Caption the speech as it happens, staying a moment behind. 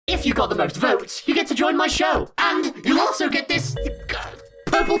If you got the most votes, you get to join my show. And you'll also get this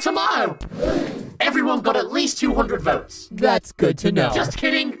purple tomato. Everyone got at least 200 votes. That's good to know. Just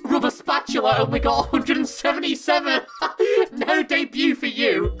kidding, Rubber Spatula only got 177. No debut for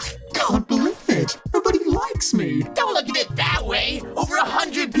you. Can't believe it. Nobody likes me. Don't look at it that way. Over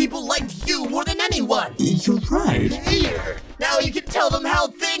 100 people liked you more than anyone. You're right. Here, now you can tell them how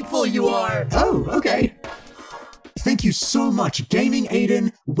thankful you are. Oh, okay. Thank you so much, Gaming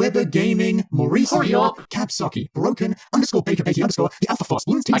Aiden, Weber Gaming, Maurice, Hurry up. Capsocky, Broken, _Baker Bakey, _, the Alpha Force,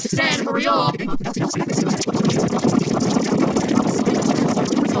 Balloons, I said hurry up.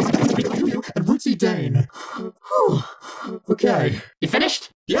 and Rootsy Dane. Okay. You finished?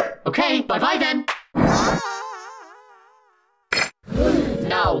 Yep. Okay, bye-bye then.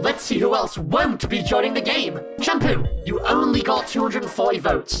 Now, let's see who else won't be joining the game. Shampoo, you only got 240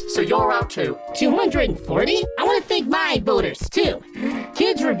 votes, so you're out too. 240? I want to thank my voters, too.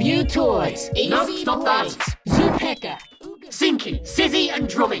 Kids Review Toys, AZ Nope, stop that. Zupeka, Zinky, Sizzy, and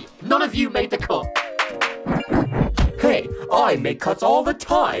Drummy, none of you made the cut. Hey, I make cuts all the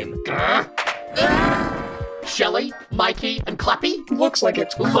time. Shelly, Mikey, and Clappy? Looks like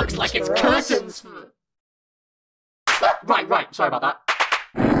it's curtains. Right, sorry about that.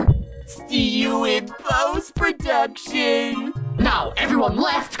 see you in post-production. Now, everyone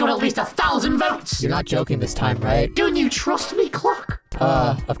left got at least 1,000 votes. You're not joking this time, right? Don't you trust me, Clock?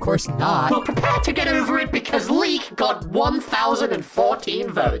 Of course not. Well, prepare to get over it because Leak got 1,014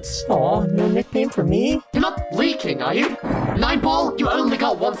 votes. Aw, no nickname for me? You're not leaking, are you? Nineball, you only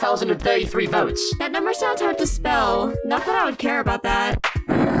got 1,033 votes. That number sounds hard to spell. Not that I would care about that.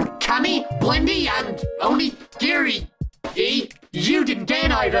 Cammy, Blendy, and only Geary. You didn't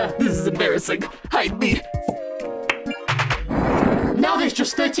gain either. This is embarrassing. Hide me. Now there's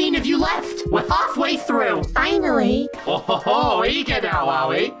just 13 of you left. We're halfway through. Finally. Oh ho ho, eager now, are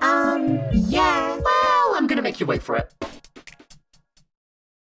we? Yeah. Well, I'm gonna make you wait for it.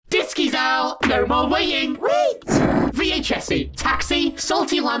 Disky's out! No more waiting! Wait! VHSE, Taxi,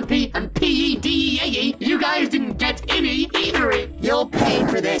 Salty Lampy, and PEDEAE, you guys didn't get any either. You'll pay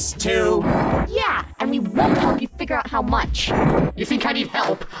for this, too. Yeah, and we won't help you figure out how much. You think I need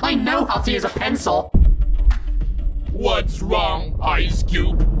help? I know how to use a pencil. What's wrong, Ice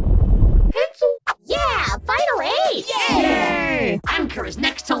Cube? Pencil? Yeah, final 8! Yay! Anchor is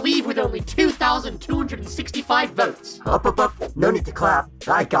next to leave with only 2,265 votes. Up. No need to clap.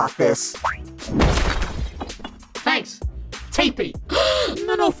 I got this. Thanks. Tapey.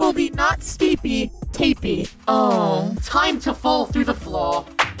 Monophobia, not steepy. Tapey. Oh. Time to fall through the floor.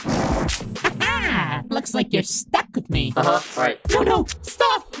 Looks like you're stuck with me. Right. No,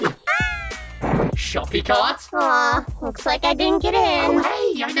 stop! Shoppy cart. Aw, looks like I didn't get Oh, in.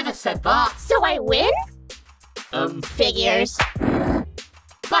 hey, I never said that. So I win? Figures.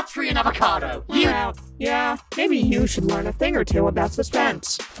 Battery and avocado. Yeah, maybe you should learn a thing or two about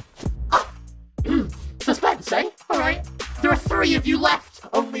suspense. Suspense, eh? Alright. There are 3 of you left.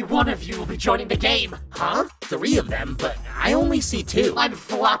 Only 1 of you will be joining the game. Huh? 3 of them, but I only see 2. I'm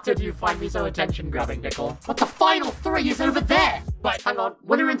flattered you find me so attention-grabbing, Nickel. But the final 3 is over there. Right, hang on.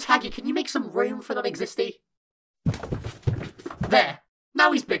 Winner and Taggy, can you make some room for non-existy? There.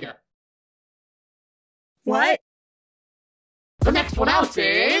 Now he's bigger. What? The next one out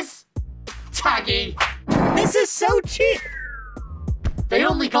is... Taggy. This is so cheap! They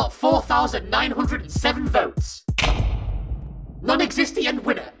only got 4,907 votes. Non-existy and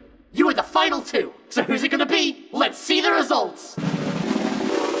winner. You are the final 2. So who's it gonna be? Let's see the results.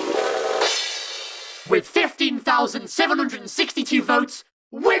 With 15,762 votes,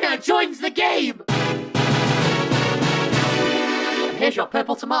 winner joins the game! And here's your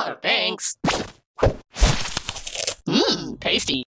purple tomato. Thanks. Tasty.